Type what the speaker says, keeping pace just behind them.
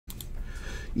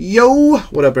Yo,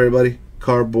 what up, everybody?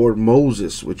 Cardboard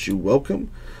Moses with you. Welcome.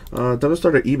 Time to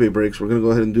start our eBay breaks. We're going to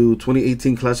go ahead and do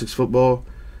 2018 Classics Football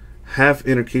half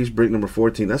inner case break number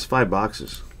 14. That's 5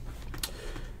 boxes.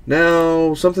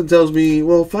 Now, something tells me,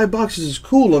 well, 5 boxes is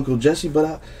cool, Uncle Jesse,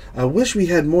 but I wish we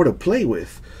had more to play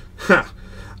with. Ha!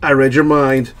 I read your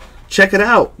mind. Check it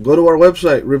out. Go to our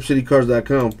website,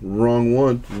 ripcitycards.com. Wrong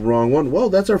one. Wrong one. Well,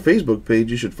 that's our Facebook page.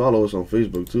 You should follow us on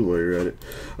Facebook, too, while you're at it.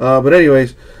 But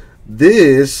anyways,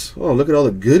 this, oh, look at all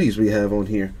the goodies we have on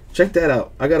here. Check that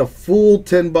out. I got a full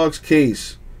 10-box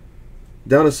case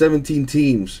down to 17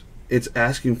 teams. It's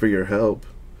asking for your help.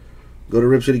 Go to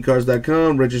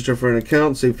ripcitycards.com, register for an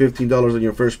account, save $15 on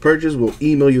your first purchase. We'll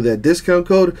email you that discount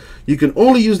code. You can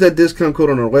only use that discount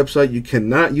code on our website. You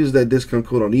cannot use that discount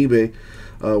code on eBay.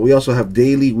 We also have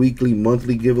daily, weekly,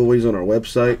 monthly giveaways on our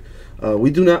website. We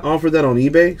do not offer that on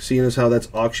eBay, seeing as how that's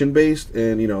auction-based,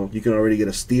 and you can already get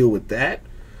a steal with that.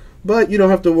 But you don't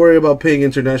have to worry about paying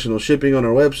international shipping on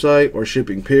our website or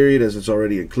shipping period, as it's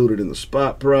already included in the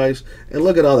spot price. And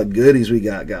look at all the goodies we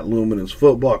got. Got Luminance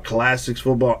Football, Classics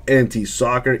Football,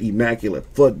 Anti-Soccer, Immaculate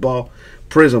Football,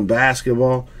 Prism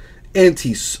Basketball,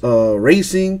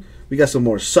 Anti-Racing. We got some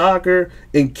more soccer.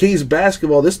 Encased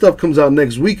Basketball. This stuff comes out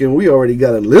next week, and we already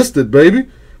got it listed, baby.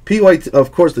 PYT,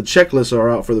 of course, the checklists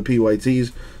are out for the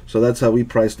PYTs, so that's how we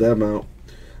price them out.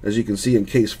 As you can see,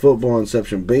 Encased Football,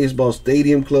 Inception Baseball,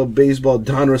 Stadium Club Baseball,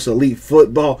 Donruss Elite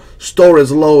Football. Store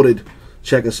is loaded.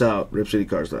 Check us out,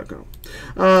 ripcitycards.com.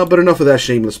 But enough of that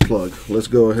shameless plug. Let's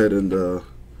go ahead and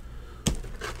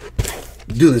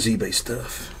do this eBay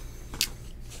stuff.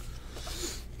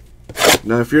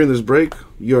 Now, if you're in this break,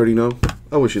 you already know.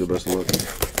 I wish you the best of luck.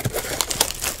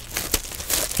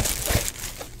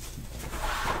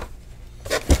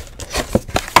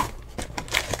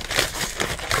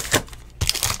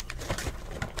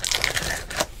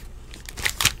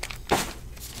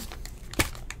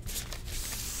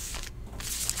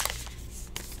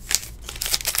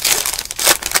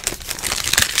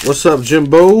 What's up,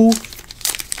 Jimbo?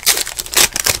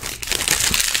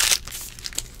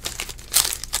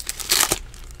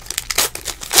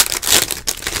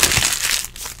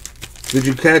 Did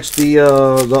you catch the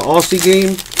Aussie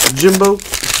game, Jimbo?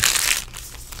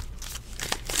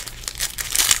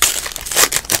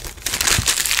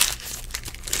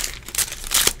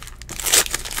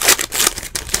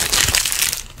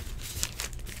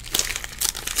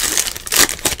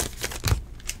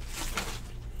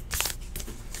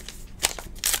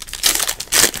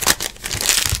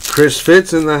 Chris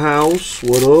Fitz in the house.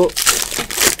 What up?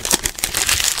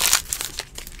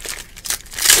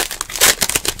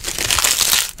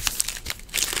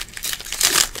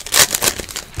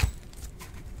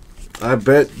 I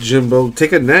bet, Jimbo.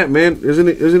 Take a nap, man. Isn't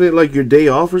it like your day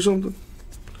off or something?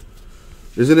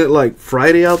 Isn't it like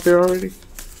Friday out there already?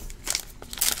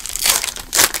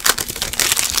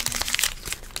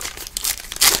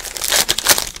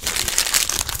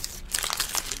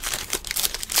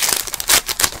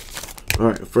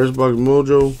 Alright, first box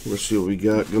mojo. Let's see what we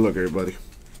got. Good luck, everybody.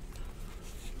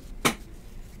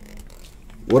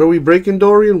 What are we breaking,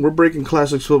 Dorian? We're breaking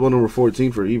Classics Football number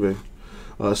 14 for eBay.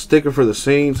 Sticker for the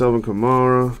Saints, Alvin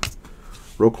Kamara.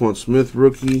 Roquan Smith,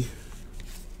 rookie.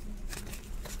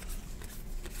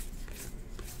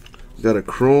 Got a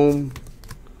chrome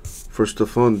for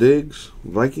Stephon Diggs,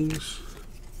 Vikings.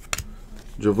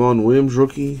 Javon Wims,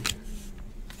 rookie.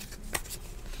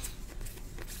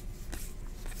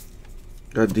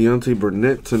 Got Deontay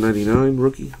Burnett to 99,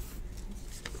 rookie.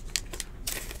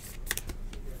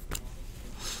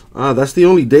 That's the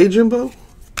only day, Jimbo?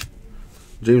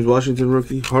 James Washington,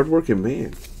 rookie. Hardworking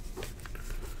man.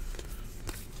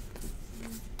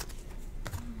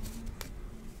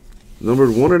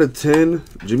 Numbered 1 out of 10,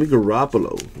 Jimmy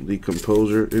Garoppolo, the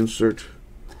composer insert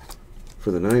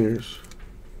for the Niners.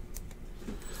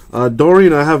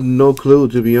 Dorian, I have no clue,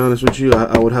 to be honest with you.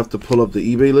 I would have to pull up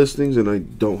the eBay listings, and I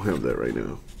don't have that right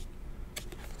now.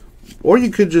 Or you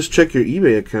could just check your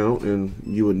eBay account, and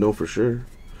you would know for sure.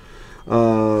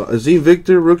 Azim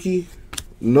Victor, rookie.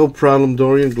 No problem,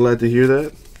 Dorian. Glad to hear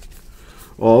that.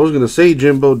 Oh, I was going to say,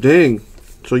 Jimbo, dang.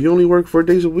 So you only work 4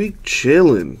 days a week?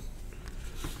 Chilling.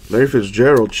 Larry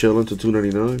Fitzgerald chilling to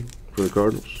 $2.99 for the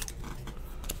Cardinals.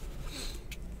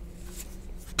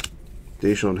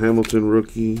 Deshaun Hamilton,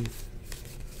 rookie.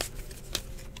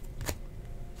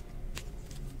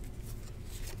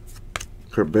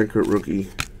 Kurt Benkert, rookie.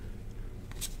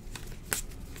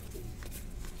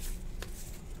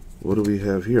 What do we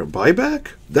have here? A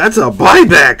buyback? That's a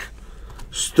buyback!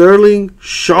 Sterling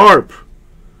Sharp.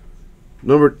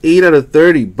 Numbered 8 out of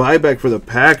 30. Buyback for the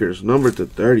Packers. Numbered to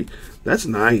 30. That's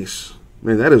nice.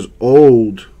 Man, that is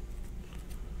old.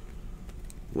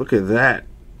 Look at that.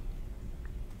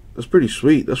 That's pretty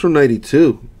sweet. That's from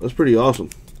 92. That's pretty awesome.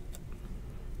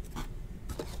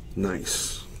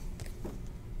 Nice.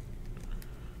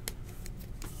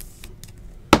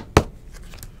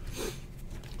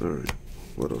 Alright.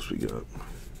 What else we got?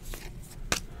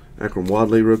 Akram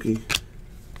Wadley rookie.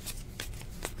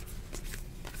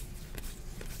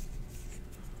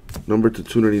 Number to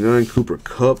 299, Cooper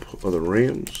Kupp of the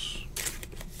Rams.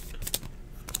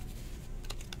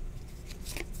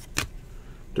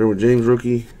 Derwin James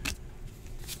rookie.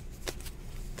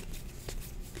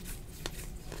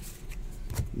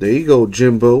 There you go,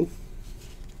 Jimbo.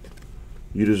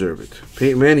 You deserve it.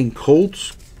 Peyton Manning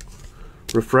Colts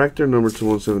refractor, number to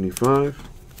 175.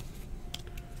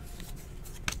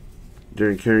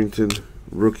 Darren Carrington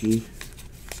rookie.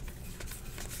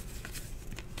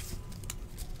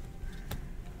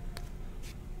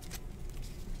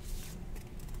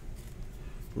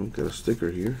 Got a sticker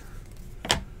here.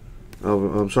 Oh,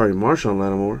 I'm sorry, Marshawn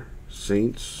Lattimore,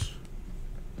 Saints.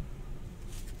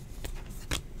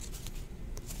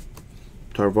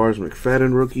 Tarvars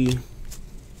McFadden rookie.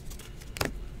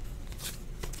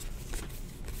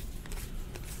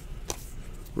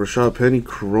 Rashad Penny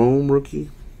Chrome rookie.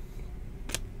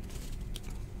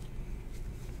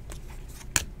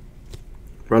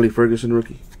 Riley Ferguson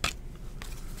rookie.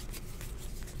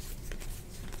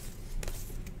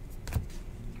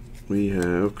 We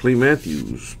have Clay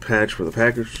Matthews patch for the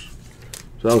Packers.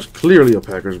 So that was clearly a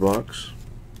Packers box.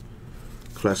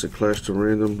 Classic Clash to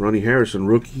random. Ronnie Harrison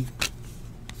rookie.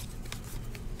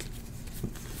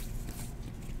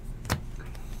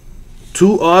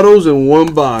 Two autos in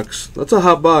one box. That's a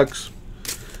hot box.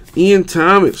 Ian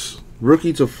Thomas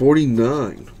rookie to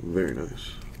 49. Very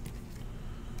nice.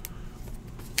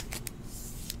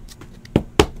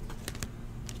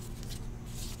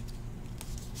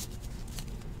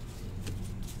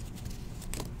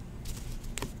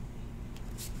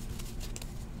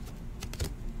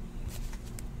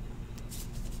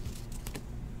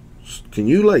 Can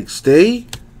you, like, stay?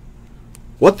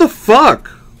 What the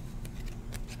fuck?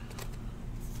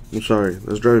 I'm sorry.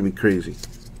 That's driving me crazy.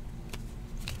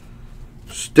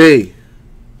 Stay.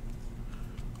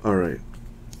 Alright.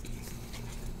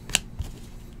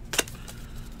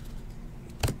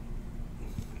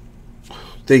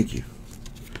 Thank you.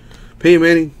 Peyton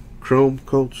Manning, Chrome,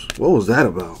 Colts. What was that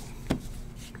about?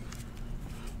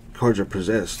 Cards are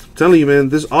possessed. I'm telling you, man,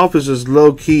 this office is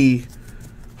low-key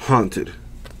haunted.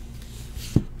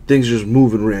 Things just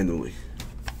moving randomly.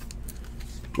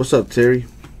 What's up, Terry?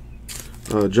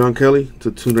 John Kelly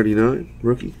to 299,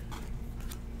 rookie.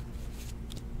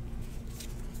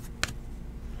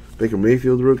 Baker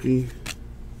Mayfield, rookie.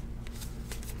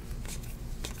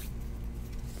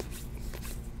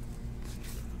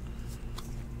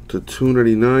 To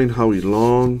 299, Howie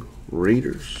Long,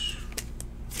 Raiders.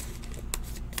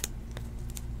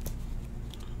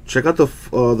 Check out the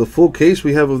full case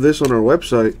we have of this on our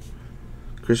website.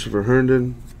 Christopher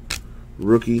Herndon,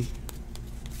 rookie.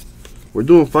 We're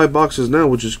doing 5 boxes now,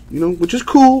 which is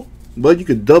cool, but you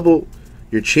could double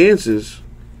your chances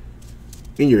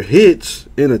in your hits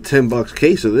in a 10-box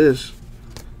case of this.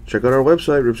 Check out our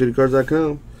website,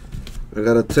 ripcitycards.com. I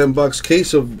got a 10-box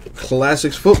case of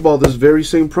Classics football, this very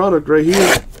same product right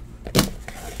here.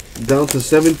 Down to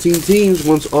 17 teams.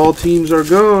 Once all teams are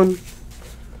gone,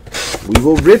 we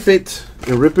will rip it,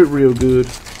 and rip it real good.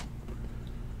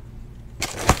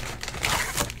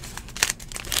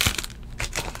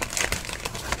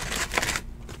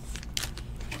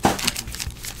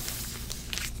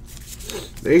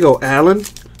 There you go, Alan.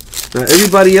 Now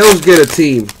everybody else get a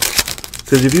team.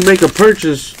 Because if you make a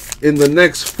purchase in the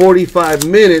next 45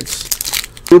 minutes,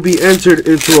 you'll be entered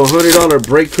into a $100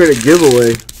 break credit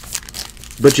giveaway.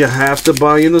 But you have to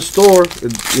buy in the store.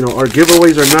 You know, our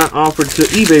giveaways are not offered to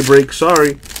eBay break,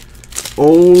 sorry.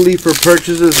 Only for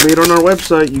purchases made on our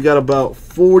website. You got about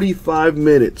 45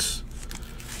 minutes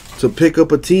to pick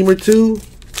up a team or two.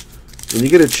 And you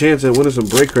get a chance at winning some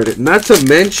break credit. Not to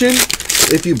mention,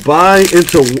 if you buy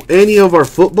into any of our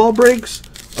football breaks,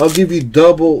 I'll give you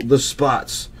double the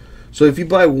spots. So if you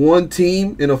buy one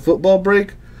team in a football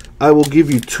break, I will give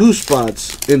you 2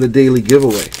 spots in the daily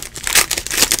giveaway.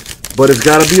 But it's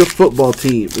got to be a football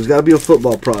team. It's got to be a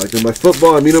football product. And by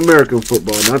football, I mean American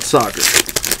football, not soccer.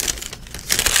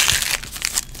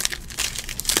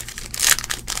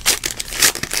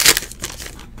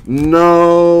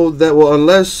 No, that will,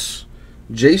 unless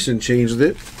Jason changed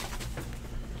it.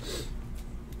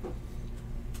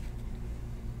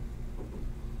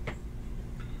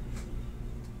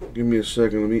 Give me a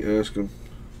second, let me ask him.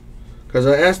 Because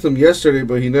I asked him yesterday,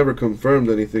 but he never confirmed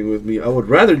anything with me. I would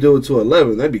rather do it to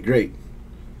 11. That'd be great.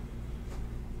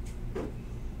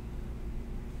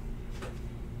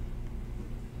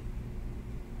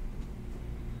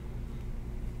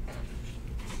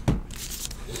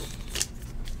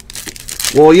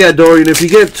 Well, yeah, Dorian, if you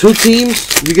get 2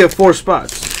 teams, you get 4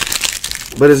 spots.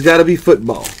 But it's got to be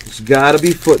football. It's got to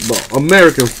be football.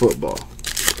 American football.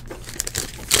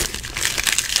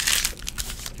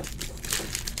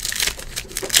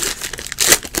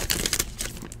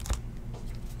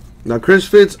 Now, Chris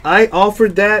Fitz, I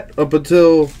offered that up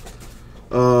until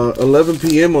 11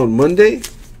 p.m. on Monday.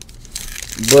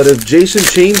 But if Jason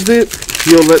changed it,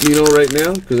 he'll let me know right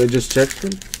now because I just checked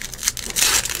him.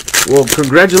 Well,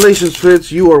 congratulations,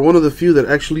 Fitz. You are one of the few that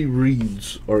actually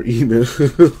reads our emails.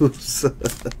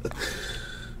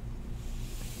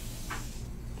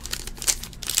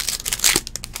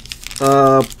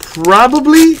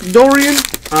 Probably, Dorian.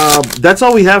 That's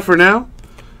all we have for now.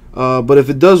 But if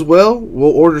it does well,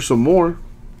 we'll order some more.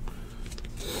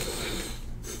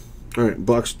 All right,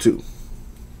 box 2.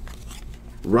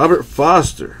 Robert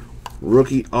Foster,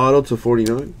 rookie auto to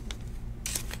 49.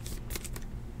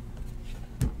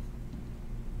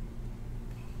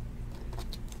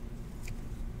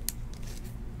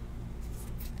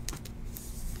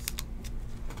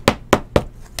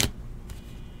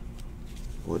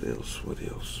 What else? What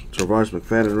else? Tavares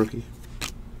McFadden, rookie.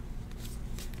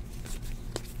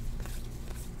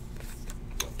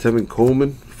 Tevin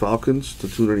Coleman, Falcons to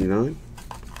 299.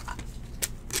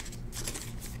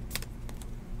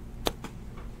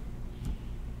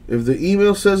 If the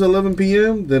email says 11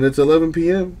 p.m., then it's 11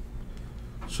 p.m.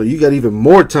 So you got even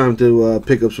more time to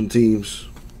pick up some teams.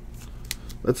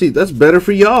 Let's see. That's better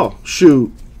for y'all.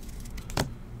 Shoot.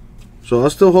 So I'll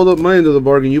still hold up my end of the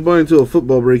bargain. You buy into a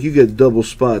football break, you get double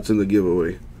spots in the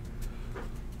giveaway.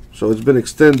 So it's been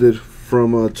extended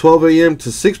from 12 a.m.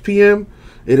 to 6 p.m.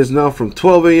 It is now from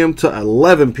 12 a.m. to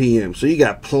 11 p.m. So you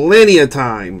got plenty of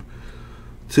time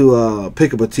to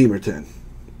pick up a team or 10.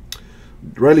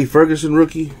 Riley Ferguson,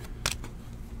 rookie.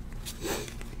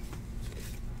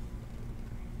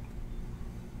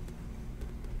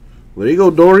 There you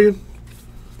go, Dorian.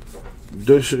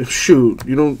 Shoot,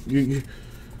 you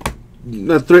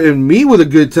not threatening me with a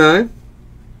good time.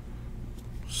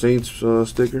 Saints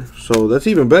sticker. So that's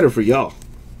even better for y'all.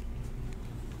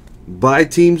 Buy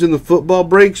teams in the football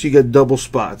breaks, you get double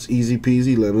spots. Easy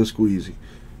peasy, lemon squeezy.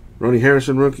 Ronnie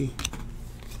Harrison, rookie.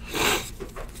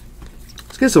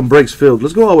 Let's get some breaks filled.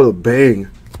 Let's go out with a bang.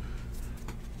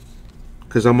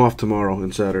 Because I'm off tomorrow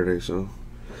and Saturday. So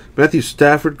Matthew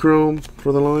Stafford chrome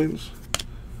for the Lions.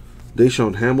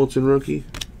 Deshaun Hamilton, rookie.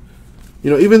 You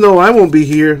know, even though I won't be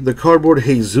here, the cardboard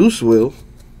Jesus will.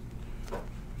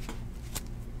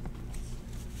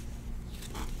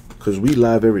 Because we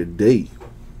live every day.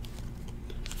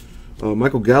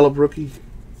 Michael Gallup, rookie.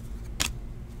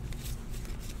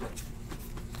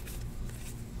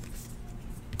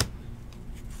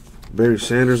 Barry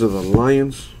Sanders of the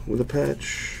Lions with a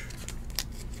patch.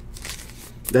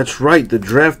 That's right, the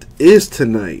draft is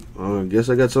tonight. I guess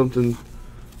I got something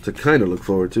to kind of look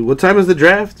forward to. What time is the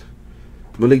draft?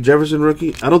 Malik Jefferson,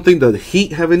 rookie. I don't think the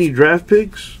Heat have any draft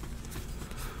picks.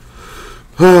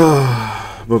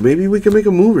 But maybe we can make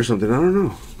a move or something. I don't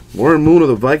know. Warren Moon of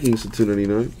the Vikings to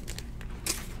 299.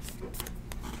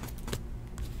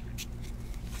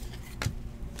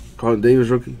 Carlton Davis,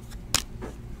 rookie.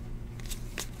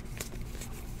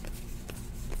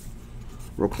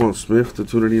 Roquan Smith to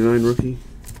 299, rookie.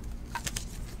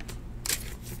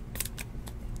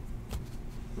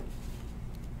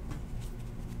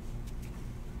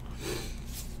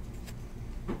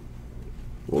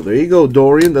 Well, there you go,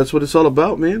 Dorian. That's what it's all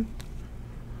about, man.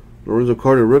 Lorenzo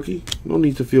Carter, rookie. No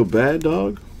need to feel bad,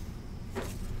 dog.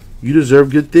 You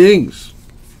deserve good things.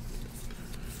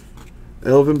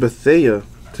 Elvin Bethea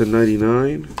to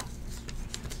 99.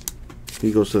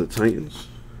 He goes to the Titans.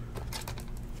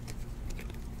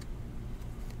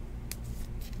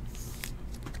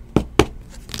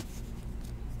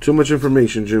 Too much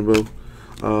information, Jimbo.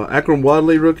 Akram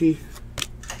Wadley, rookie.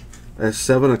 At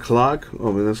 7 o'clock.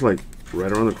 Oh, man, that's like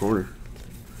right around the corner.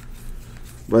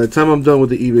 By the time I'm done with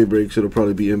the eBay breaks, it'll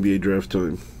probably be NBA draft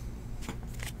time.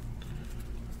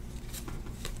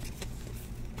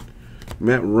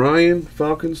 Matt Ryan,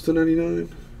 Falcons to 99.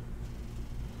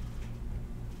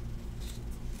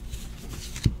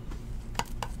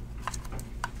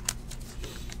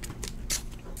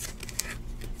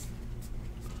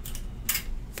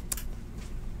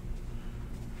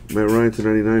 Matt Ryan to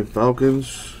 99,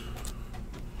 Falcons.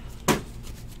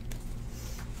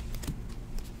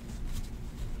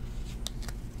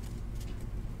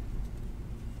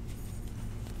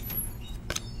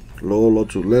 Lolo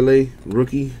Tulele,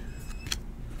 rookie.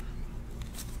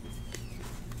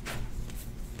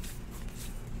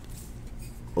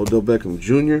 Odell Beckham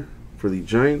Jr. for the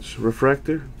Giants,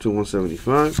 refractor to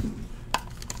 175.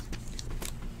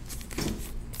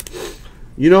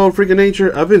 You know, freaking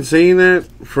nature, I've been saying that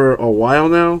for a while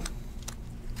now.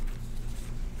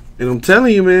 And I'm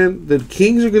telling you, man, the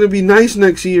Kings are going to be nice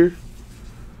next year.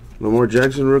 Lamar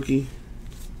Jackson rookie.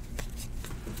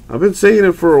 I've been saying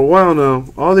it for a while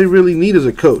now. All they really need is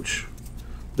a coach.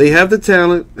 They have the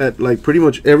talent at like pretty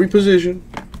much every position.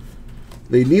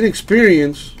 They need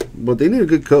experience, but they need a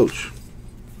good coach.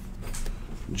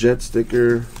 Jet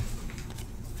sticker.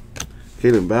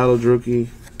 Caden Ballard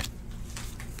rookie.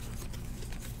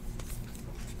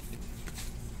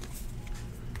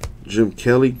 Jim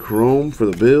Kelly chrome for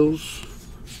the Bills.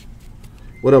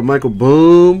 What up, Michael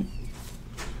Boom?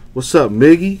 What's up,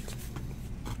 Miggy?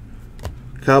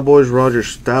 Cowboys Roger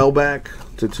Staubach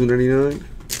to $2.99.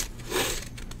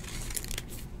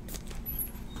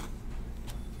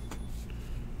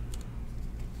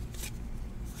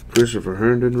 Christopher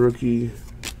Herndon rookie.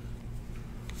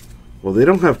 Well, they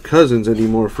don't have Cousins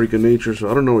anymore, freaking nature,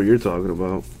 so I don't know what you're talking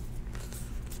about.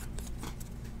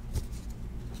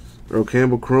 Earl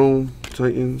Campbell chrome,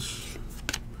 Titans.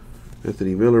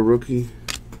 Anthony Miller rookie.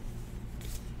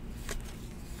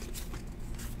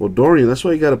 Well, Dorian, that's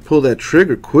why you got to pull that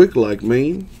trigger quick like,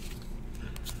 man.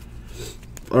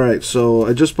 Alright, so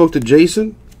I just spoke to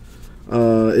Jason.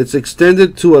 It's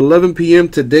extended to 11 p.m.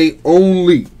 today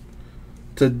only.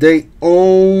 Today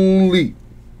only.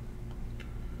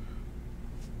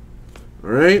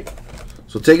 Alright?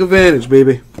 So take advantage,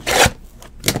 baby.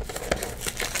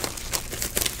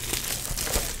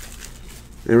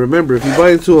 And remember, if you buy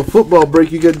into a football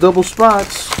break, you get double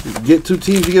spots. You get 2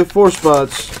 teams, you get 4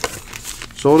 spots.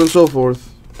 So on and so forth.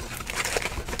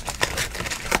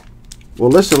 Well,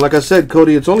 listen, like I said,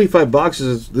 Cody, it's only 5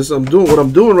 boxes. What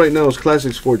I'm doing right now is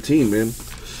Classics 14, man.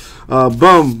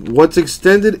 What's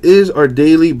extended is our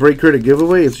daily break credit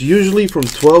giveaway. It's usually from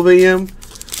 12 a.m.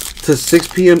 to 6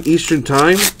 p.m. Eastern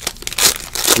Time,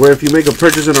 where if you make a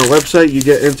purchase on our website, you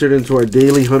get entered into our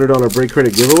daily $100 break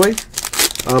credit giveaway.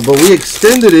 But we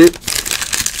extended it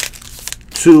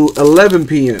to 11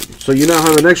 p.m. So you now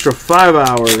have an extra 5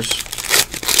 hours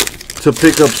to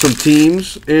pick up some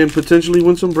teams and potentially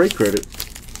win some break credit.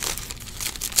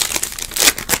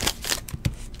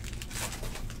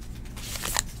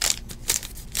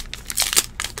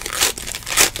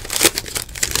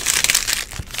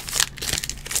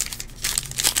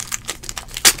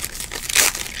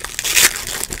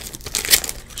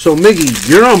 So, Miggy,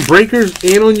 you're on Breakers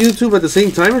and on YouTube at the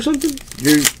same time or something?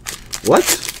 You're... What?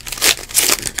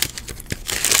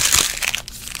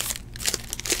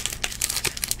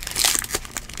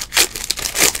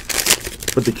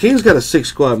 But the Kings got a 6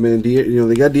 squad, man. They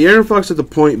got De'Aaron Fox at the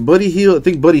point. Buddy Hield, I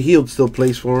think Buddy Hield still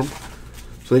plays for him.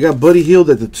 So they got Buddy Hield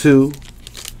at the 2.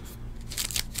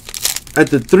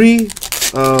 At the 3,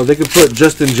 they could put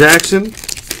Justin Jackson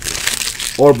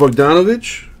or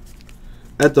Bogdanovich.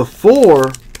 At the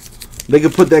 4, they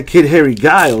could put that kid Harry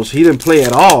Giles. He didn't play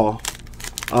at all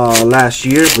last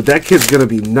year, but that kid's going to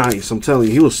be nice. I'm telling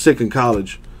you, he was sick in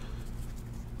college.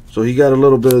 So he got a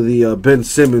little bit of the Ben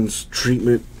Simmons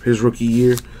treatment his rookie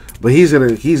year. But he's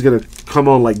gonna come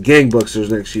on like gangbusters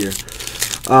next year.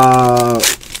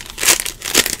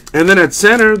 And then at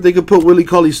center, they could put Willie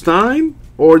Cauley-Stein,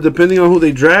 or depending on who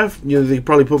they draft, they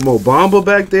probably put Mo Bamba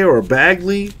back there or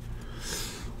Bagley.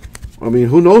 I mean,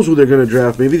 who knows who they're going to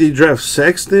draft? Maybe they draft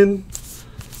Sexton.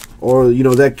 Or,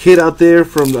 that kid out there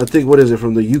from, I think, what is it,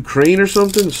 from the Ukraine or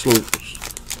something?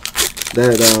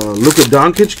 That Luka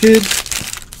Doncic kid.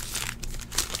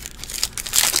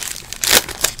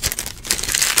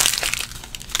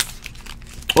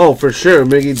 Oh, for sure,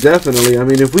 Miggy, definitely. I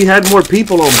mean, if we had more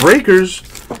people on Breakers,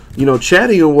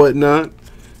 chatting and whatnot,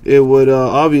 it would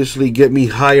obviously get me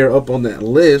higher up on that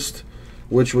list,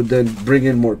 which would then bring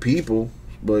in more people.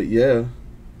 But yeah.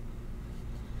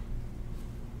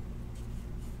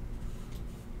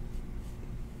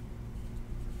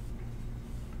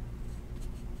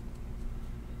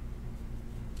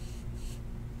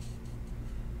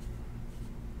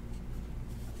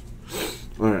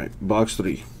 All right, box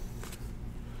 3.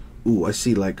 Ooh, I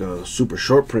see like a super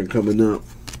short print coming up.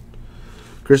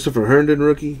 Christopher Herndon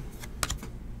rookie.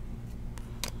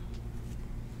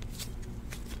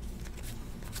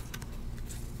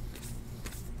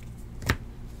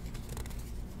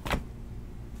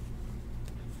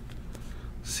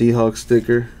 Seahawks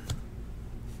sticker.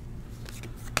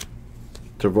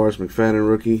 Tavares McFadden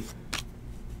rookie.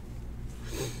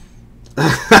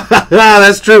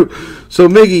 That's true. So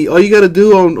Miggy, all you gotta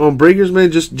do on Breakers,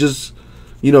 man, just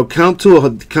count to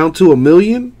a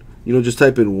million. Just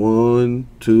type in 1,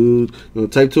 2.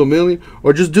 Type to a million,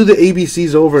 or just do the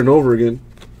ABCs over and over again.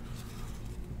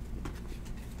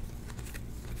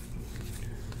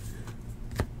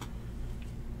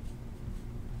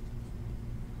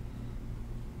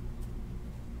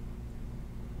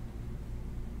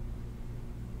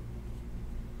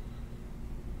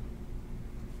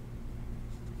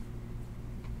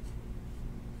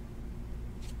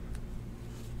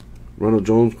 Ronald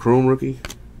Jones, Chrome rookie.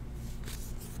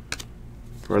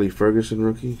 Riley Ferguson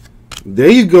rookie. There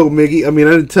you go, Miggy. I mean,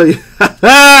 I didn't tell you.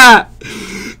 I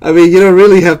mean, you don't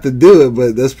really have to do it,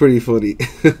 but that's pretty funny.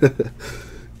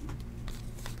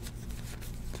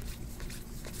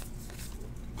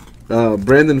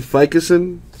 Brandon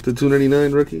Fickerson to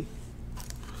 299 rookie.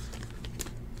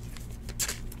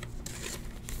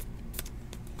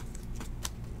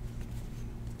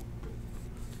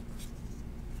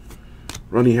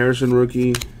 Ronnie Harrison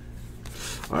rookie.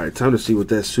 Alright, time to see what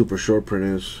that super short print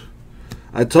is.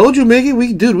 I told you, Miggy,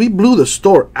 we blew the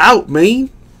store out, man.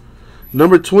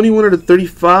 Number 21 out of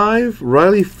 35,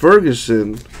 Riley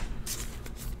Ferguson.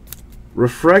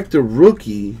 Refractor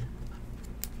rookie.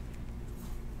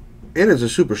 And it's a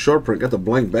super short print. Got the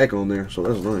blank back on there, so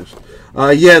that's nice.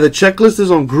 Yeah, the checklist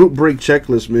is on Group Break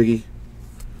Checklist, Miggy.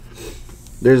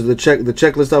 There's the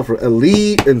checklist out for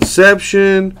Elite,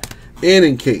 Inception, and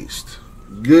Encased.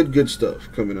 Good stuff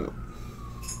coming up.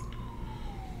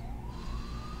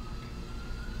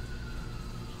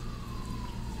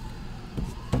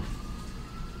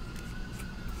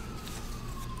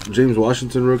 James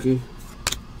Washington rookie.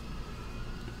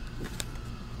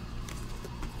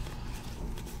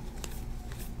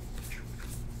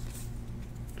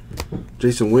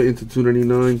 Jason Witten to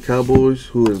 299 Cowboys,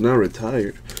 who is now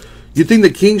retired. You think the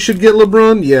Kings should get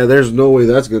LeBron? Yeah, there's no way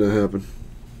that's gonna happen.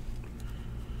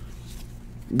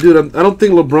 Dude, I don't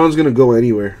think LeBron's gonna go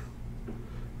anywhere.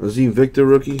 Azim Victor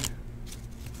rookie.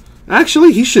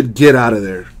 Actually, he should get out of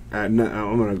there. I'm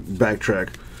gonna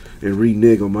backtrack and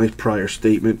renege on my prior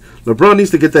statement. LeBron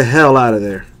needs to get the hell out of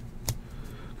there.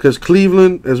 Because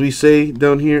Cleveland, as we say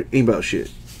down here, ain't about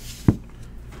shit.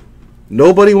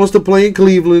 Nobody wants to play in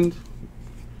Cleveland.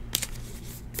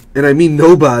 And I mean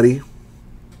nobody.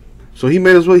 So he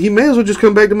may as well just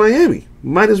come back to Miami.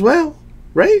 Might as well,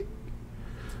 right?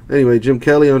 Anyway, Jim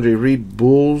Kelly, Andre Reed,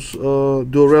 Bulls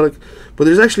dual relic. But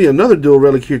there's actually another dual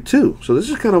relic here too. So this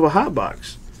is kind of a hot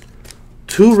box.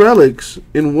 2 relics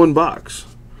in 1 box.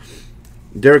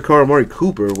 Derek Carr, Amari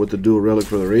Cooper with the dual relic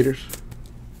for the Raiders.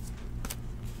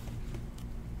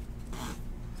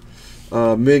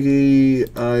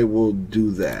 Miggy, I will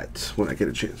do that when I get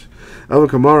a chance. Alvin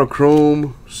Kamara,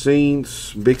 Chrome,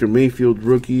 Saints, Baker Mayfield,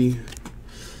 rookie.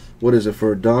 What is it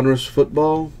for Donruss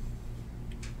football?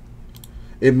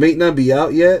 It may not be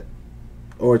out yet,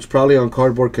 or it's probably on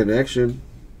Cardboard Connection.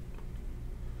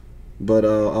 But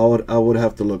I would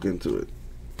have to look into it.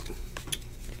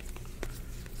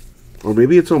 Or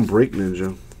maybe it's on Break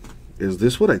Ninja. Is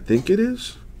this what I think it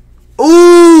is?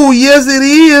 Oh, yes it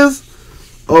is.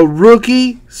 A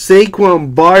rookie,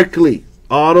 Saquon Barkley.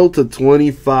 Auto to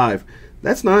 25.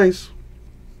 That's nice.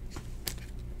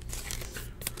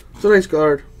 It's a nice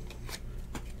card.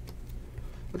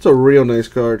 That's a real nice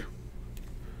card.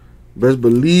 Best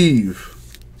believe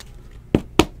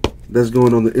that's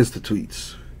going on the Insta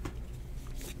tweets.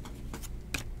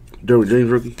 Derwin James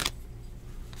rookie.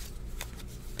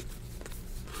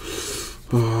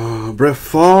 Brett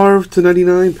Favre to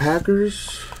 99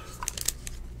 Packers.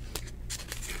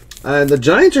 And the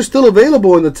Giants are still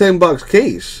available in the 10-box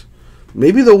case.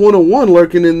 Maybe the 101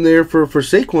 lurking in there for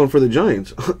Saquon for the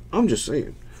Giants. I'm just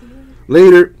saying.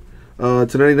 Later, to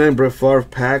 99 Brett Favre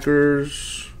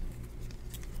Packers.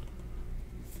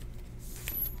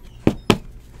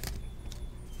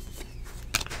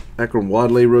 Akram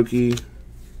Wadley rookie.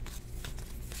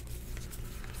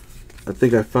 I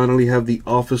think I finally have the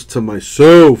office to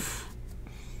myself.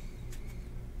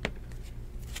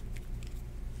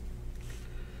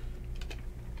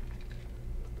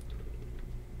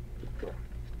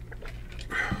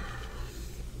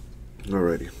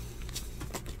 Alrighty.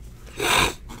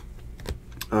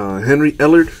 Henry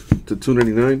Ellard to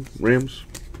 299 Rams.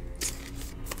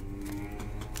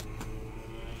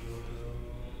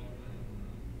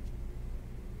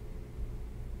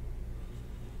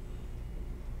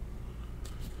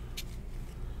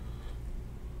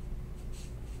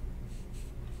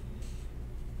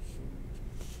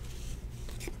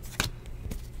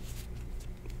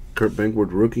 Kurt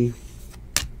Bankward rookie.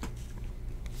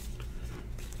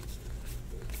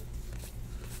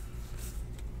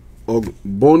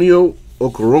 Bonio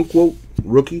Okoronkwo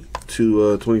rookie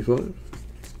to 25.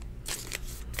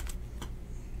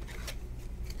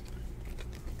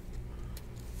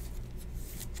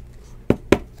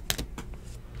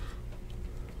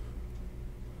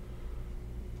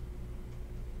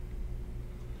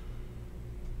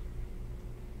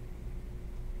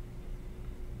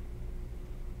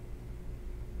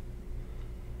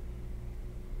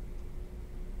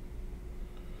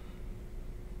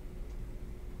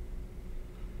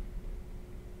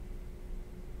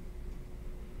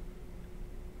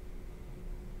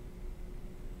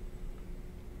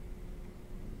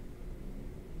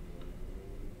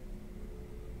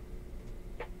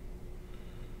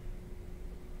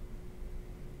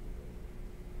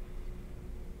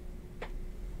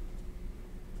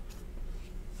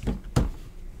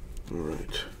 All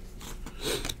right.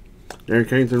 Eric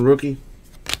Carrington, rookie.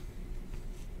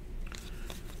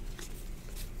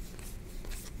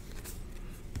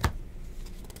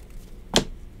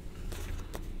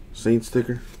 Saint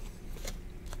sticker.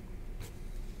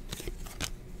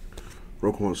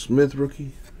 Roquan Smith,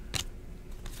 rookie.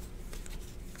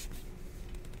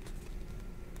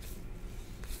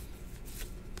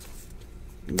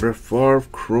 Brett Favre,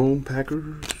 Chrome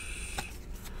Packers.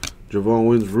 Javon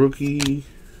Wins, rookie.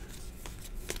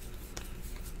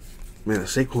 Man,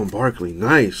 Saquon Barkley,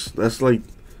 nice. That's the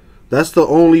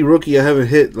only rookie I haven't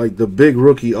hit, like the big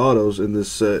rookie autos in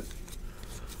this set.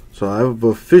 So I've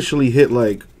officially hit,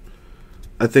 like,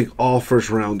 I think all first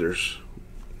rounders,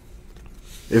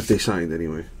 if they signed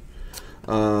anyway.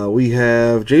 We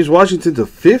have James Washington to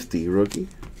 50, rookie.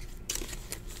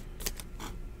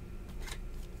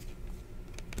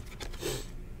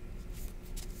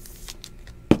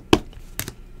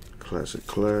 Classic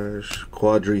Clash.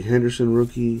 Quadri Henderson,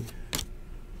 rookie.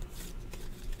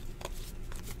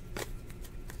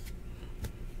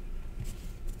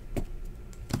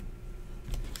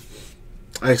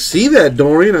 I see that,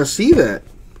 Dorian. I see that.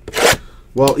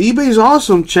 Well, eBay's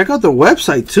awesome. Check out the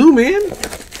website too, man.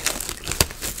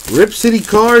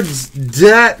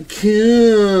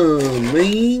 RipCityCards.com,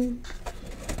 man.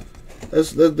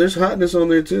 There's hotness on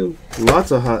there too. Lots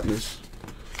of hotness.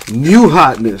 New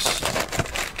hotness.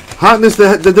 Hotness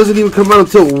that doesn't even come out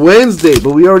until Wednesday,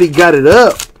 but we already got it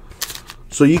up.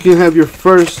 So you can have your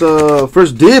first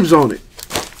dibs on it.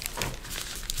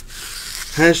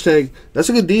 Hashtag, that's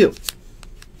a good deal.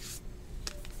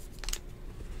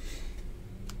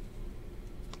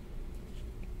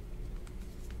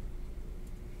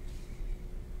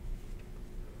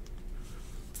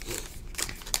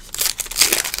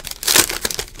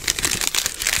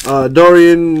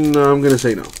 Dorian, I'm going to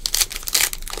say no.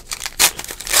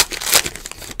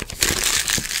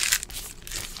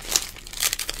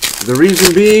 The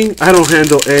reason being, I don't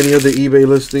handle any of the eBay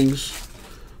listings.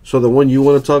 So the one you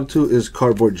want to talk to is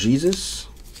Cardboard Jesus.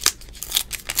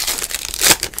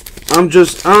 I'm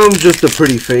just a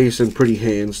pretty face and pretty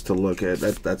hands to look at.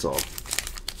 That's all.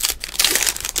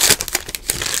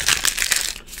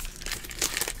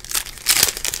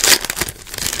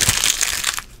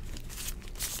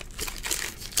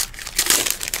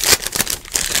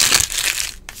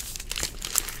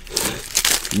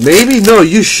 Maybe? No,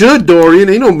 you should, Dorian.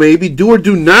 Ain't no maybe. Do or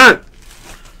do not.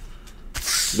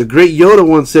 The great Yoda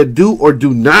once said, do or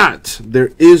do not.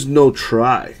 There is no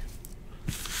try.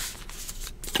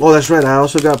 Oh, that's right. I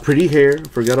also got pretty hair.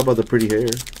 Forgot about the pretty hair.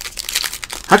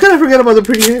 How can I forget about the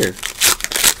pretty hair?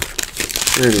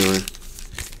 Anyway.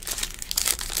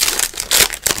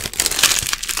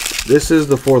 This is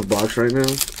the fourth box right now.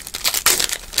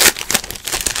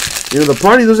 You know, the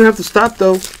party doesn't have to stop,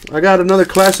 though. I got another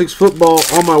Classics football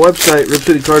on my website,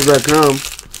 RipCityCards.com.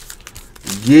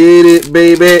 Get it,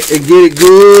 baby, and get it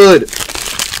good.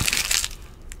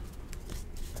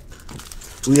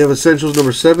 We have Essentials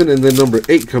number 7 and then number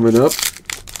 8 coming up.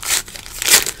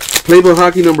 Playboy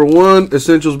Hockey number 1,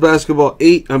 Essentials Basketball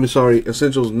 8. I'm sorry,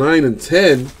 Essentials 9 and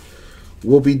 10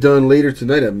 will be done later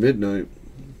tonight at midnight.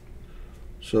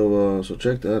 So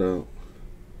check that out.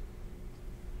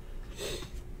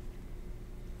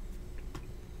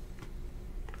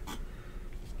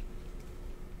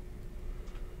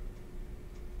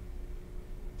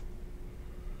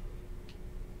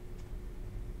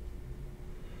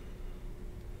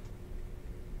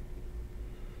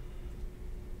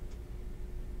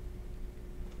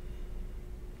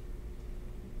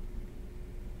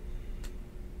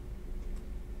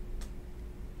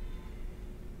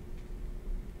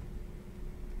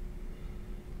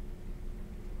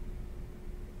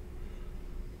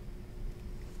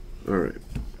 All right.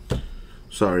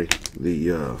 Sorry,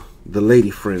 the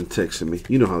lady friend texted me.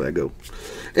 You know how that go.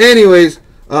 Anyways,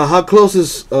 how close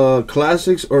is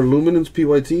Classics or Luminance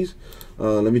PYTs?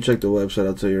 Let me check the website.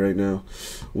 I'll tell you right now.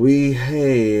 We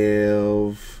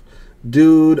have,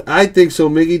 dude. I think so,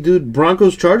 Miggy. Dude,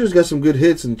 Broncos Chargers got some good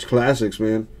hits in Classics,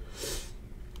 man.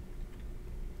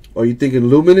 Are you thinking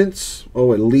Luminance?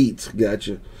 Oh, Elite.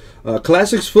 Gotcha.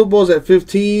 Classics football is at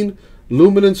 15.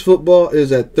 Luminance football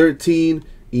is at 13.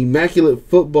 Immaculate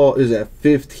football is at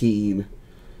 15.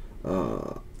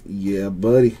 Yeah,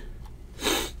 buddy.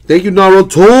 Thank you,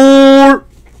 Naruto.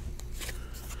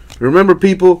 Remember,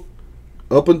 people,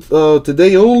 up until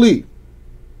today only.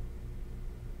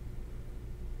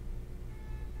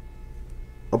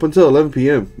 Up until 11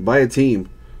 p.m. Buy a team.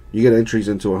 You get entries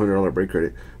into a $100 break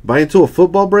credit. Buy into a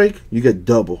football break, you get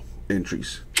double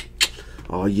entries.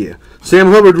 Oh, yeah. Sam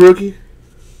Hubbard, rookie.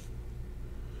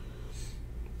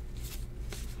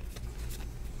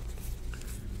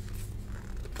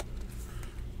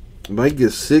 Mike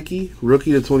Gesicki,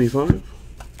 rookie to 25.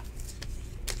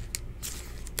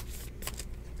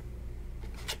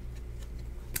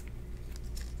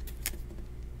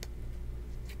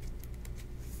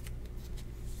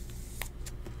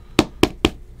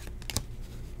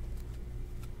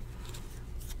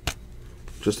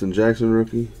 Justin Jackson,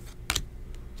 rookie.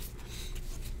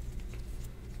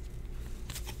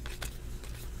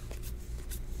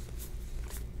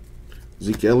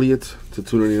 Zeke Elliott to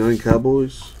 299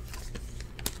 Cowboys.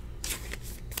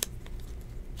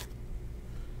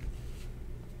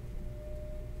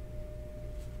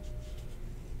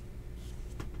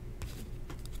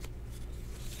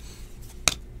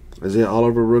 Isaiah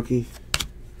Oliver, rookie.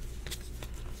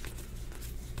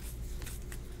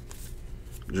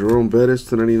 Jerome Bettis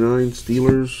to 99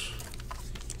 Steelers.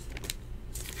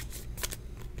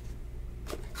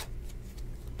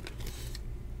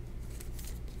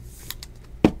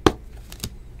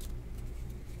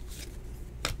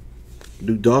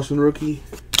 Duke Dawson, rookie.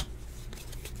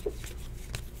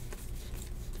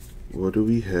 What do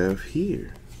we have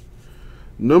here?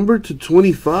 Numbered to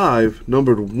 25.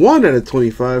 Numbered 1 out of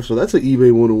 25. So that's an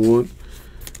eBay 101.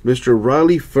 Mr.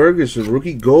 Riley Ferguson,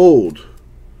 rookie gold.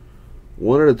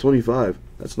 1 out of 25.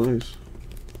 That's nice.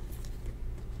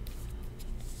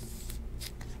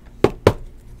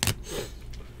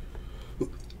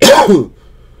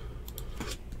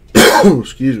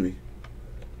 Excuse me.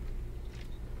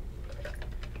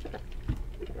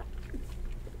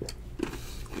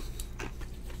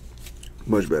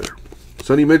 Much better.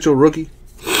 Sonny Mitchell, rookie.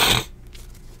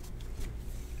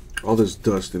 All this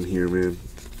dust in here, man.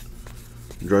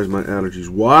 Drives my allergies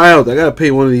wild. I gotta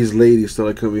pay one of these ladies till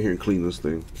I come in here and clean this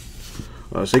thing.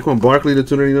 Saquon Barkley to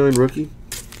 299 rookie.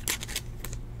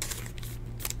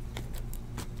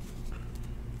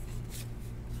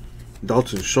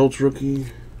 Dalton Schultz rookie.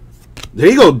 There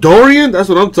you go, Dorian. That's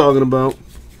what I'm talking about.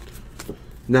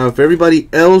 Now, if everybody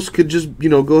else could just,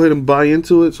 go ahead and buy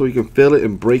into it so you can fill it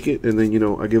and break it, and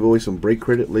then, I give away some break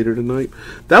credit later tonight,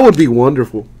 that would be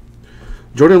wonderful.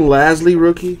 Jordan Lasley,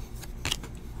 rookie.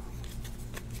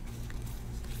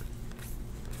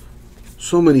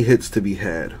 So many hits to be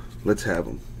had. Let's have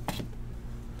them.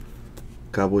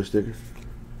 Cowboy sticker.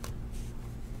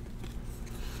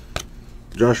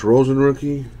 Josh Rosen,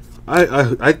 rookie.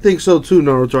 I think so too,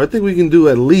 Naruto. I think we can do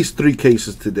at least 3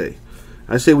 cases today.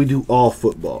 I say we do all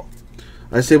football.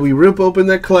 I say we rip open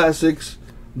that Classics,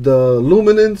 the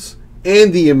Luminance,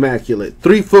 and the Immaculate.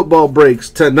 3 football breaks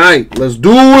tonight. Let's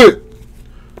do it!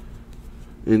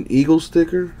 An Eagle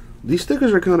sticker. These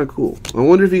stickers are kind of cool. I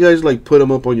wonder if you guys put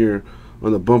them up on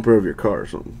the bumper of your car or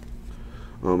something.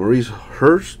 Maurice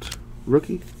Hurst,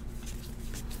 rookie.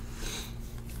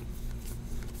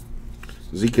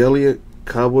 Zeke Elliott,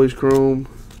 Cowboys chrome.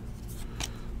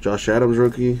 Josh Adams,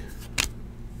 rookie.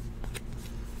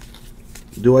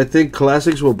 Do I think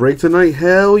Classics will break tonight?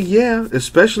 Hell yeah.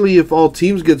 Especially if all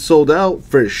teams get sold out.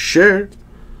 For sure.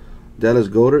 Dallas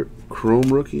Goedert,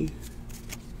 chrome rookie.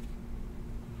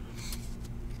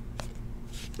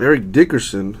 Eric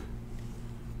Dickerson.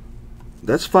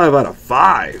 That's 5 out of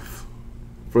 5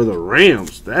 for the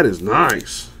Rams. That is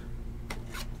nice.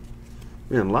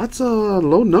 Man, lots of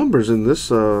low numbers in this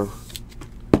half.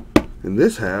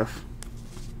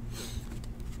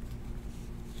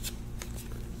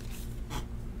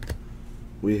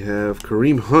 We have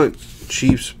Kareem Hunt,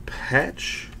 Chiefs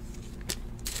patch.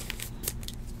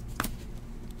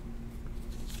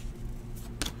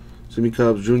 Jimmy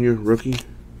Cobbs Jr., rookie.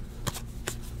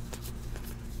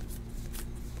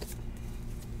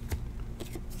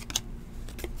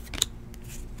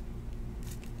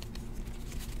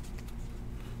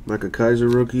 Micah Kaiser,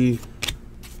 rookie.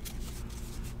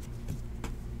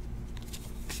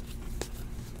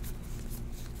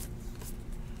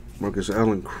 Marcus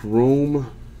Allen,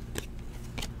 chrome.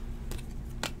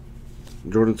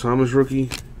 Jordan Thomas, rookie.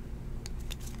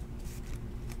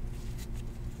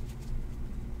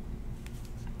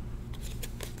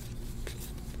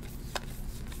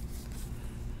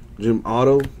 Jim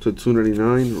Otto to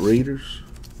 299, Raiders.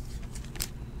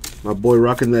 My boy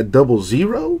rocking that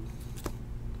 00.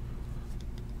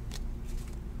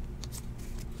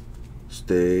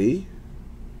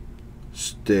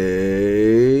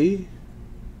 Stay.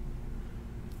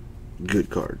 Good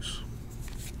cards.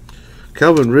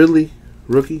 Calvin Ridley,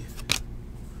 rookie.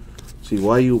 See,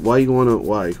 why you wanna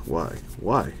why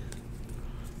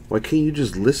can't you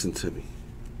just listen to me?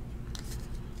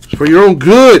 It's for your own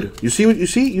good. You see what you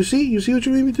see what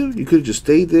you made me do? You could have just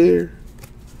stayed there,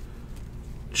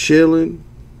 chilling.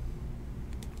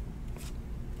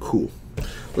 Cool.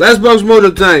 Last box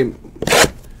motor time.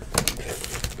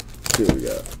 Here we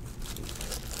go.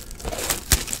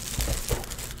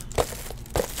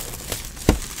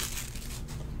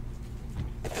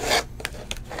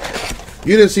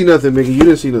 You didn't see nothing, Mickey. You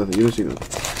didn't see nothing. You didn't see nothing.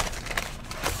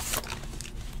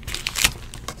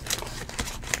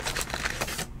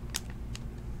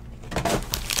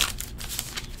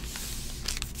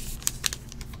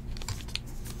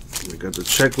 We got the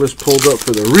checklist pulled up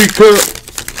for the recap,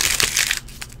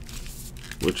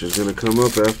 which is going to come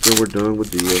up after we're done with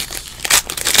this.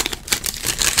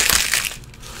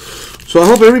 So I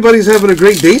hope everybody's having a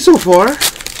great day so far.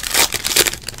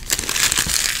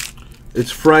 It's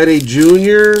Friday,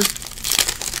 Junior.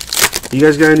 You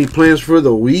guys got any plans for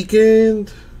the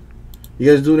weekend?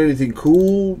 You guys doing anything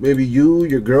cool? Maybe you,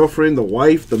 your girlfriend, the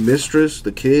wife, the mistress,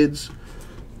 the kids,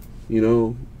 you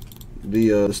know,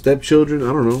 the stepchildren. I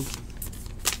don't know.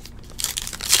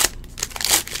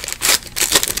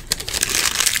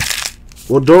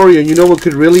 Well, Dorian, you know what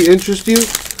could really interest you?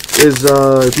 Is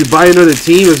if you buy another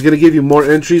team, it's going to give you more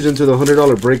entries into the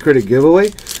 $100 break credit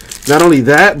giveaway. Not only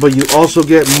that, but you also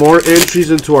get more entries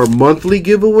into our monthly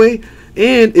giveaway.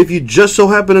 And if you just so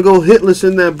happen to go hitless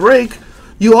in that break,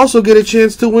 you also get a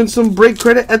chance to win some break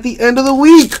credit at the end of the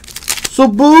week. So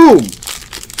boom!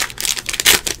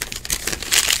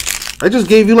 I just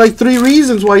gave you like 3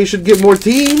 reasons why you should get more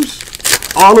teams.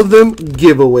 All of them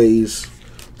giveaways.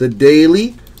 The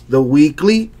daily, the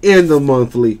weekly, and the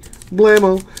monthly.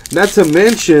 Blammo. Not to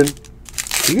mention,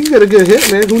 you can get a good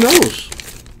hit, man. Who knows?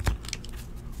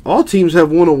 All teams have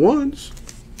 101s.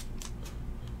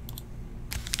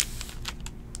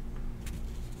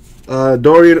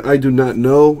 Dorian, I do not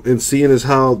know. And seeing as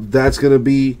how that's going to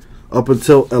be up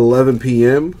until 11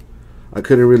 p.m., I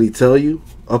couldn't really tell you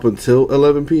up until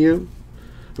 11 p.m.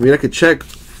 I mean, I could check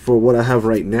for what I have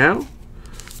right now,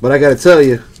 but I got to tell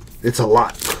you, it's a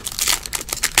lot.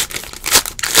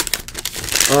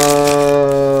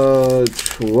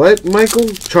 What, Michael?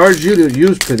 Charge you to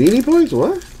use Panini points?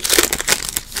 What?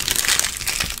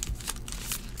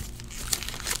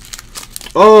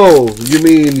 Oh, you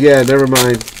mean, yeah, never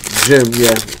mind. Jim,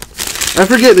 yeah. I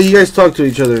forget that you guys talk to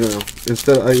each other now.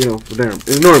 Instead of, you know, damn.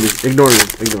 Ignore me. Ignore me.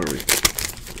 Ignore me.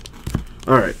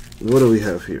 Alright, what do we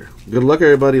have here? Good luck,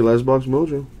 everybody. Last box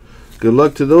mojo. Good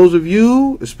luck to those of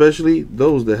you, especially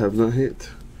those that have not hit.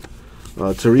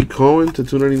 Tariq Cohen to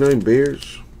 299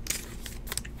 Bears.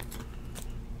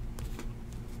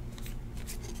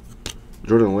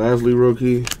 Jordan Lasley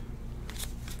rookie.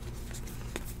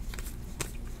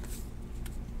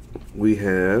 We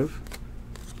have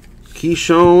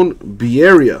Keyshawn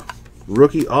Bierria,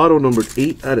 rookie auto numbered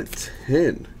 8 out of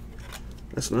 10.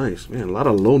 That's nice, man. A lot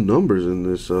of low numbers in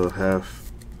this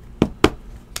half.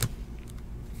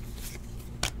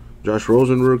 Josh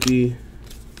Rosen rookie.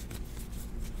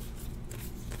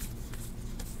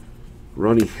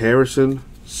 Ronnie Harrison,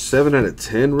 7 out of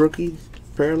 10 rookie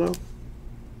parallel.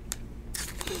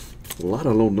 A lot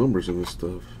of low numbers in this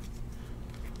stuff.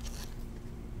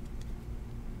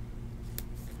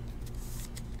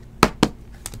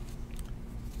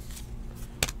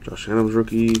 Josh Adams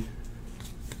rookie.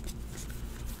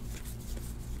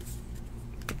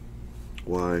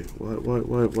 Why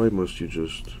must you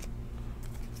just...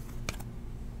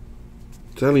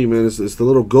 I'm telling you, man, it's the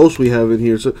little ghost we have in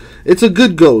here. So it's a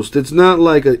good ghost. It's not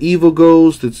like an evil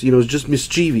ghost. It's, you know, it's just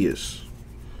mischievous.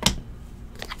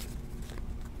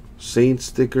 Saints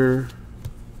sticker.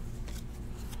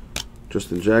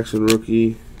 Justin Jackson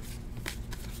rookie.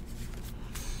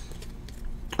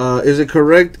 Is it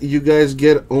correct you guys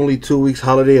get only 2 weeks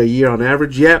holiday a year on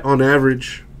average? Yeah, on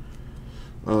average.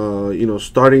 You know,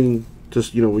 starting to,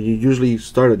 you know, when you usually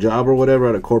start a job or whatever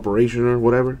at a corporation or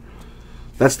whatever,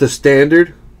 that's the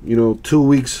standard. You know, 2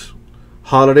 weeks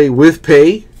holiday with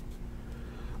pay.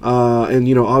 And,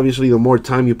 you know, obviously the more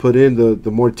time you put in,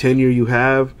 the more tenure you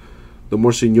have, the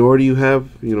more seniority you have,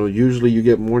 you know, usually you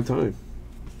get more time.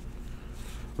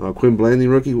 Quinn Blanding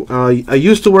rookie. I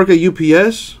used to work at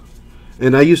UPS,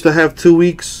 and I used to have 2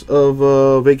 weeks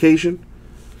of vacation.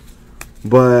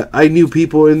 But I knew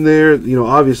people in there, you know,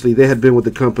 obviously they had been with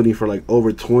the company for like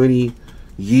over 20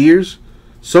 years.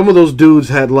 Some of those dudes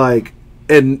had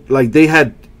they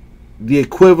had the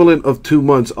equivalent of 2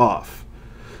 months off.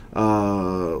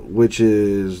 Which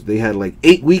is, they had like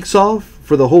 8 weeks off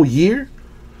for the whole year.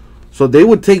 So they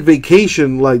would take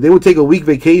vacation, like they would take a week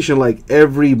vacation like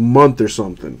every month or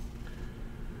something.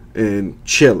 And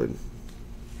chilling.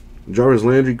 Jarvis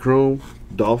Landry Chrome,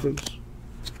 Dolphins.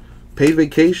 Paid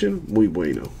vacation, muy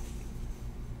bueno.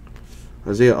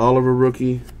 Isaiah Oliver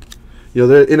rookie. You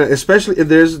know, especially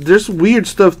there's weird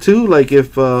stuff too. Like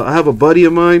if I have a buddy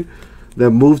of mine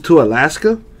that moved to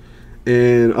Alaska,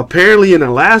 and apparently in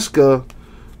Alaska,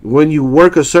 when you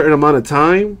work a certain amount of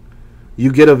time,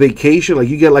 you get a vacation. Like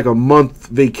you get like a month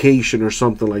vacation or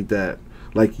something like that.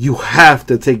 Like you have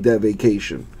to take that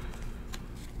vacation.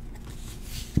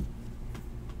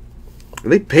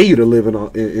 And they pay you to live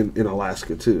in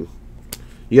Alaska too.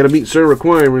 You got to meet certain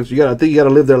requirements. I think you got to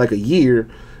live there like a year,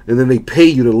 and then they pay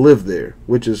you to live there,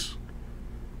 which is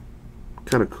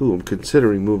kind of cool. I'm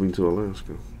considering moving to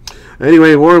Alaska.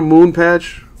 Anyway, Warren Moon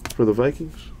patch for the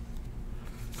Vikings.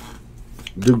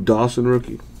 Duke Dawson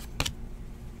rookie.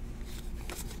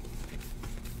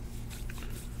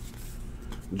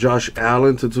 Josh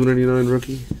Allen to 299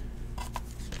 rookie.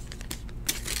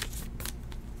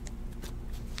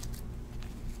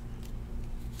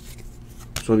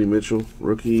 Sonny Mitchell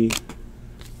rookie.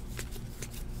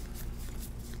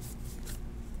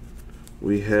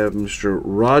 We have Mr.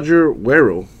 Roger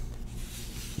Werrell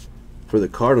for the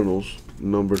Cardinals,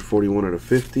 numbered 41 out of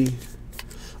 50.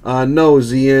 No,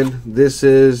 ZN, this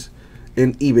is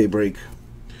an eBay break.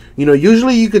 You know,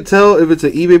 usually you could tell if it's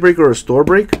an eBay break or a store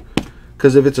break,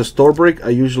 because if it's a store break, I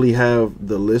usually have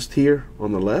the list here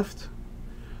on the left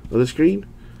of the screen.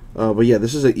 But yeah,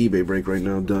 this is an eBay break right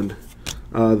now, done.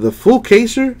 The full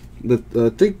caser,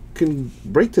 the thing can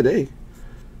break today.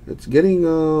 It's getting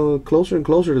closer and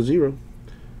closer to zero.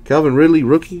 Calvin Ridley,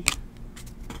 rookie.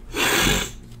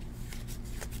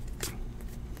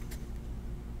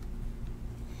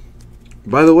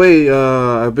 By the way,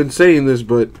 I've been saying this,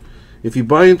 but if you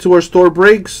buy into our store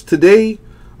breaks today,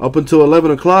 up until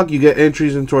 11 o'clock, you get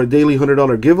entries into our daily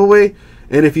 $100 giveaway.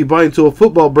 And if you buy into a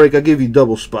football break, I give you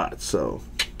double spots. So,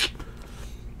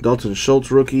 Dalton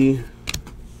Schultz, rookie.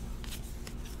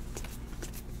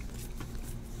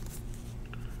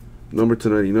 Number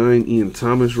 299, Ian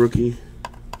Thomas, rookie.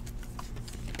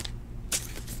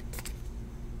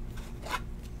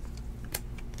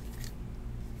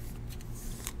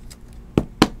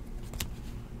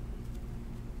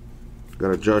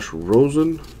 Got a Josh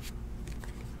Rosen,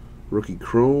 rookie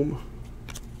chrome.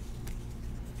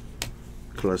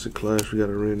 Classic Clash, we got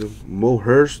a random. Mo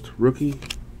Hurst, rookie.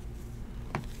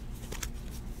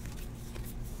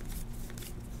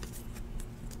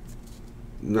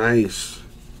 Nice.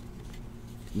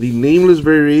 The nameless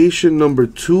variation, number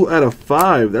 2 out of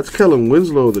 5. That's Kellen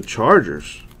Winslow of the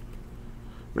Chargers.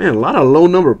 Man, a lot of low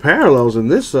number parallels in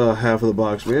this half of the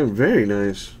box, man. Very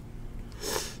nice.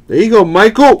 There you go,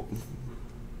 Michael.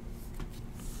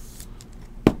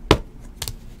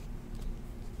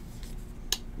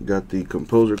 Got the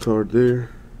composer card there.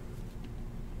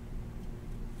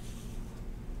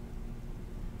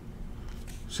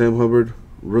 Sam Hubbard,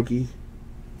 rookie.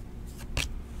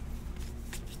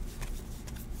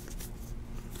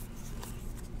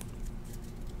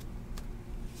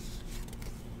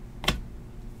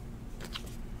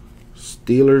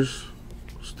 Steelers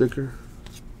sticker.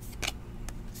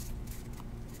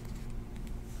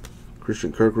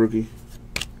 Christian Kirk, rookie.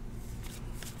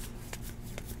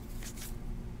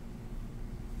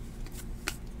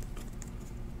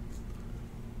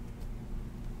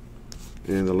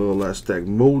 And a little last stack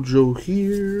mojo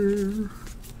here.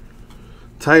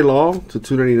 Ty Law to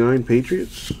 299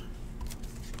 Patriots.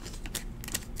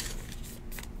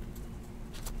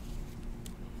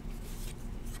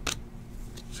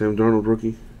 Sam Darnold,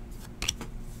 rookie.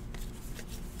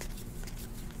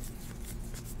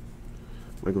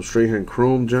 Michael Strahan,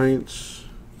 chrome, Giants.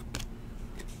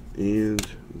 And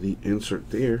the insert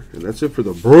there. And that's it for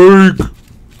the break.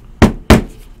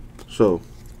 So,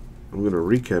 I'm going to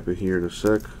recap it here in a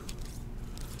sec.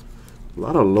 A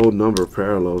lot of low number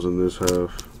parallels in this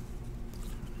half.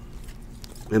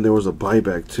 And there was a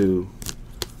buyback too.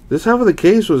 This half of the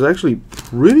case was actually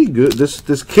pretty good.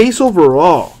 This case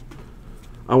overall,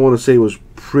 I want to say, was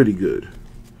pretty good.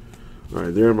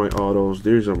 Alright, there are my autos.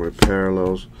 These are my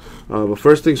parallels. But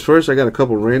first things first, I got a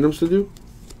couple randoms to do.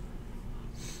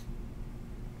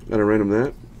 Got to random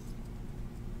that.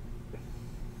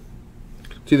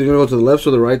 It's either going to go to the left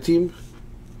or the right team.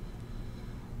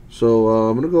 So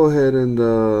I'm going to go ahead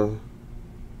and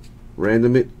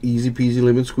random it, easy peasy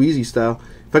lemon squeezy style.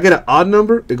 If I get an odd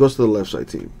number, it goes to the left side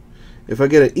team. If I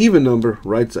get an even number,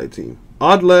 right side team.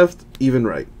 Odd left, even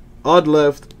right. Odd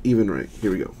left, even right.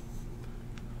 Here we go.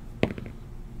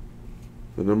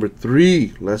 The number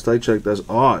 3, last I checked, that's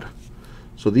odd.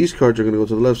 So these cards are going to go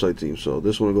to the left side team. So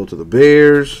this one will go to the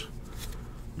Bears,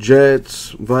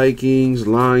 Jets, Vikings,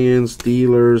 Lions,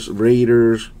 Steelers,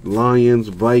 Raiders, Lions,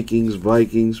 Vikings,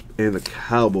 and the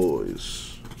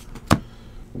Cowboys. Let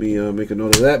me make a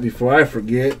note of that before I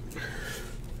forget.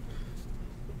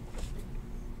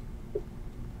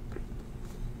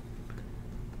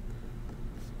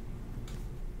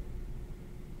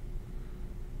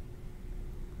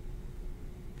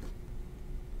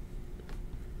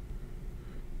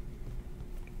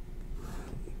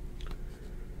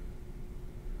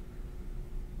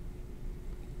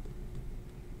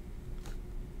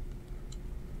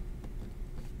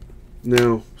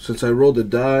 Now, since I rolled the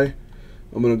die,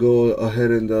 I'm going to go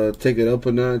ahead and take it up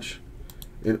a notch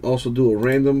and also do a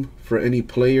random for any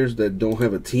players that don't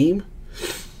have a team.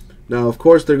 Now, of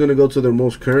course, they're going to go to their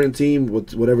most current team,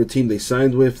 with whatever team they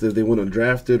signed with, if they went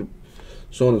undrafted,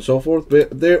 so on and so forth.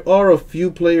 But there are a few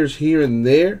players here and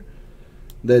there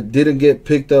that didn't get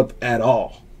picked up at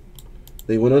all.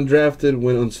 They went undrafted,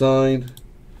 went unsigned.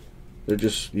 They're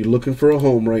just, you're looking for a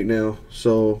home right now.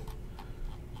 So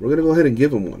we're going to go ahead and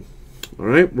give them one. All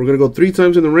right, we're going to go 3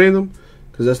 times in the random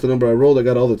because that's the number I rolled. I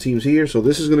got all the teams here. So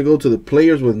this is going to go to the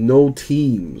players with no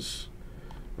teams.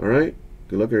 All right,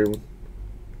 good luck, everyone.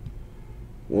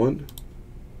 1,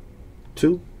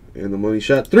 2, and the money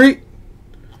shot 3.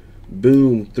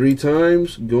 Boom, 3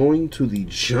 times going to the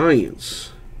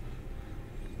Giants.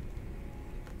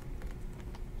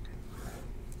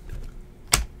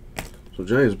 So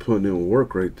Giants putting in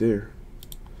work right there.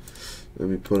 Let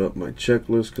me put up my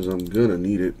checklist because I'm gonna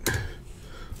need it.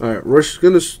 All right, we're just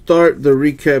gonna start the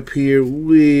recap here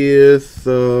with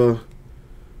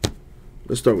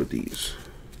let's start with these.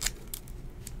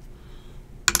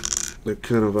 They're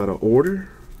kind of out of order,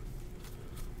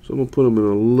 so I'm gonna put them in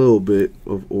a little bit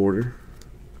of order.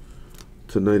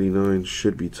 To 99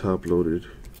 should be top loaded.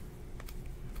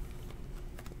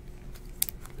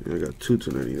 Yeah, I got 2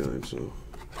 to 99, so.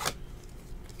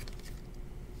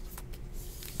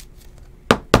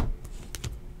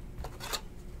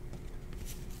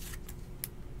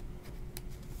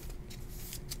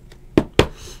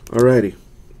 Alrighty,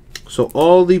 so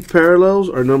all the parallels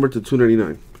are numbered to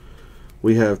 299.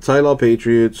 We have Ty Law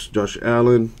Patriots, Josh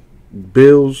Allen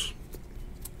Bills,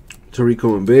 Tariq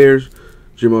and Bears,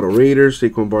 Jim Otto Raiders,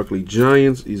 Saquon Barkley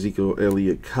Giants, Ezekiel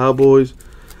Elliott Cowboys,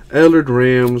 Ellard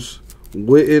Rams,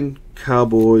 Witten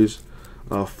Cowboys,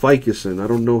 Fickerson, I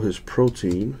don't know his pro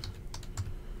team.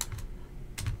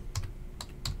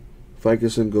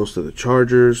 Fickerson goes to the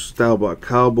Chargers, Staubach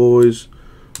Cowboys,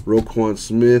 Roquan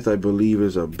Smith, I believe,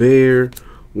 is a Bear.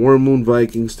 Warren Moon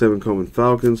Vikings, Tevin Coleman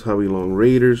Falcons, Howie Long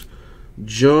Raiders.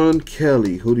 John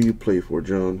Kelly, who do you play for,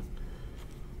 John?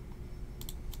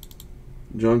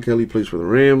 John Kelly plays for the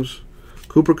Rams.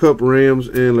 Cooper Kupp Rams,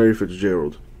 and Larry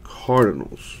Fitzgerald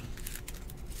Cardinals.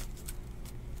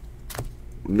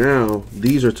 Now,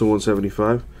 these are to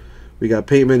 175. We got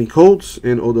Peyton Manning Colts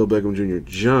and Odell Beckham Jr.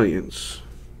 Giants.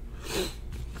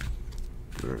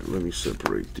 All right, let me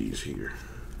separate these here.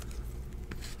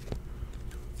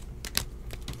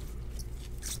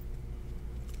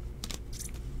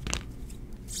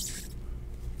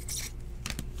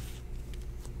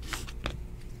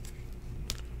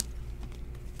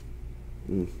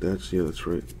 That's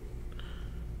right.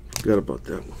 Forgot about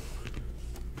that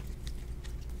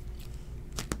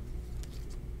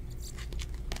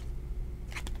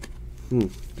one.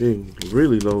 Dang,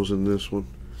 really lows in this one.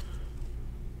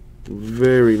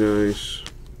 Very nice.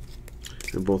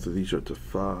 And both of these are to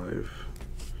 5.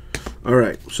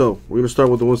 Alright, so we're going to start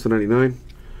with the ones to 99.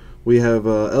 We have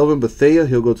Elvin Bethea,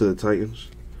 he'll go to the Titans.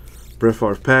 Brett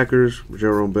Favre Packers,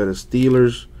 Jerome Bettis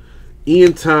Steelers.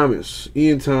 Ian Thomas,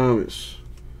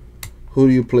 who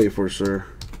do you play for, sir?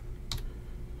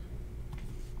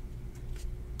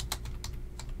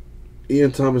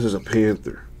 Ian Thomas is a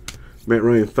Panther. Matt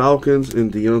Ryan Falcons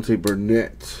and Deontay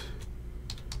Burnett.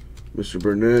 Mr.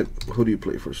 Burnett, who do you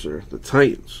play for, sir? The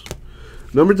Titans.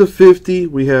 Number to 50,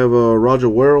 we have Roger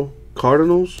Werrell,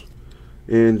 Cardinals,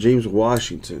 and James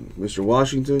Washington. Mr.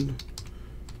 Washington,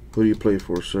 who do you play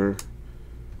for, sir?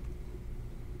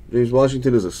 James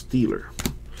Washington is a Steeler.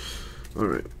 All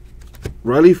right.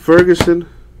 Riley Ferguson,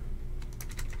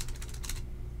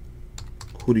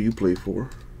 who do you play for?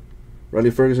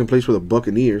 Riley Ferguson plays for the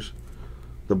Buccaneers.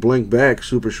 The blank back,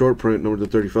 super short print, number to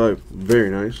 35. Very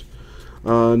nice.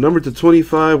 Number to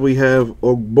 25, we have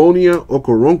Ogbonia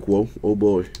Okoronkwo. Oh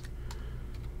boy.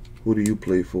 Who do you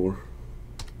play for?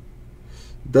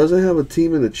 Doesn't have a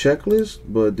team in the checklist,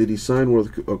 but did he sign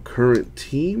with a current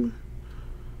team?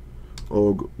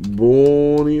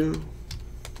 Ogbonia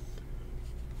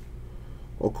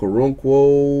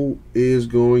Okoronkwo is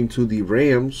going to the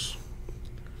Rams.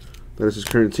 That is his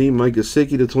current team. Mike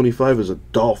Gesicki to 25 is a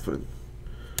Dolphin.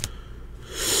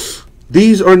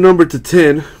 These are numbered to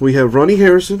 10. We have Ronnie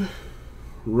Harrison.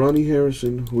 Ronnie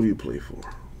Harrison, who do you play for?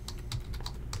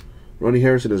 Ronnie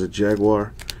Harrison is a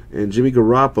Jaguar. And Jimmy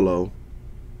Garoppolo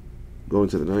going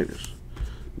to the Niners.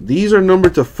 These are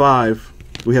numbered to 5.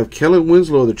 We have Kellen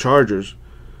Winslow of the Chargers,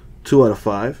 2 out of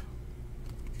 5.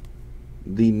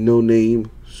 The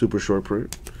no-name super short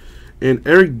print. And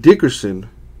Eric Dickerson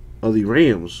of the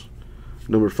Rams,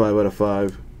 number 5 out of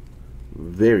 5.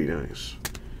 Very nice.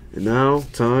 And now,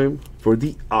 time for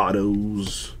the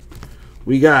autos.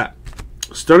 We got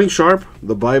Sterling Sharp,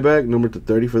 the buyback, number to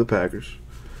 30 for the Packers.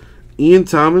 Ian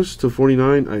Thomas to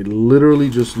 49. I literally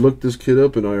just looked this kid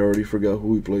up and I already forgot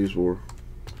who he plays for.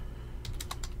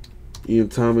 Ian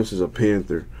Thomas is a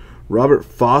Panther. Robert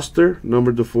Foster,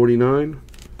 number to 49.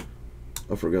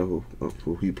 I forgot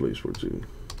who he plays for too.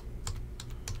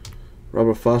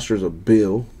 Robert Foster is a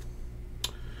Bill.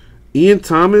 Ian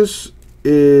Thomas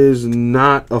is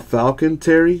not a Falcon,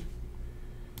 Terry.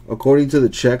 According to the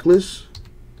checklist,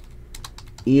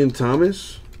 Ian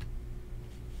Thomas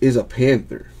is a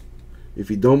Panther. If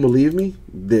you don't believe me,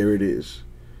 there it is.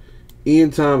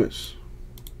 Ian Thomas,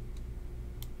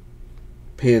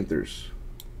 Panthers.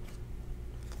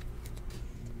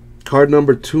 Card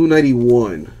number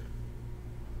 291.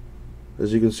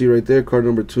 As you can see right there, card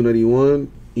number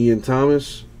 291, Ian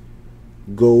Thomas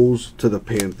goes to the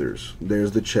Panthers.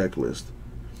 There's the checklist.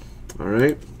 All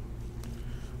right.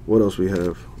 What else we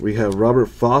have? We have Robert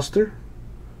Foster.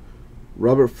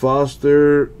 Robert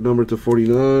Foster, number to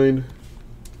 49.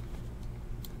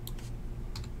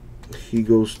 He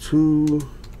goes to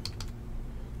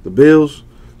the Bills.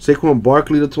 Saquon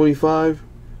Barkley to 25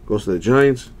 goes to the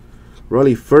Giants.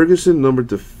 Riley Ferguson, number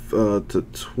to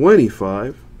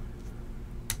 25.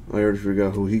 I already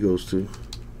forgot who he goes to.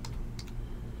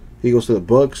 He goes to the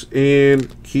Bucks. And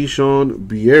Keyshawn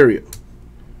Bierria,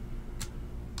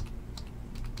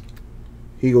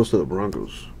 he goes to the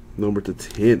Broncos, number to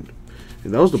 10.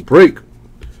 And that was the break.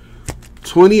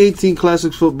 2018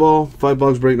 Classics Football,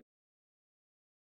 $5 break.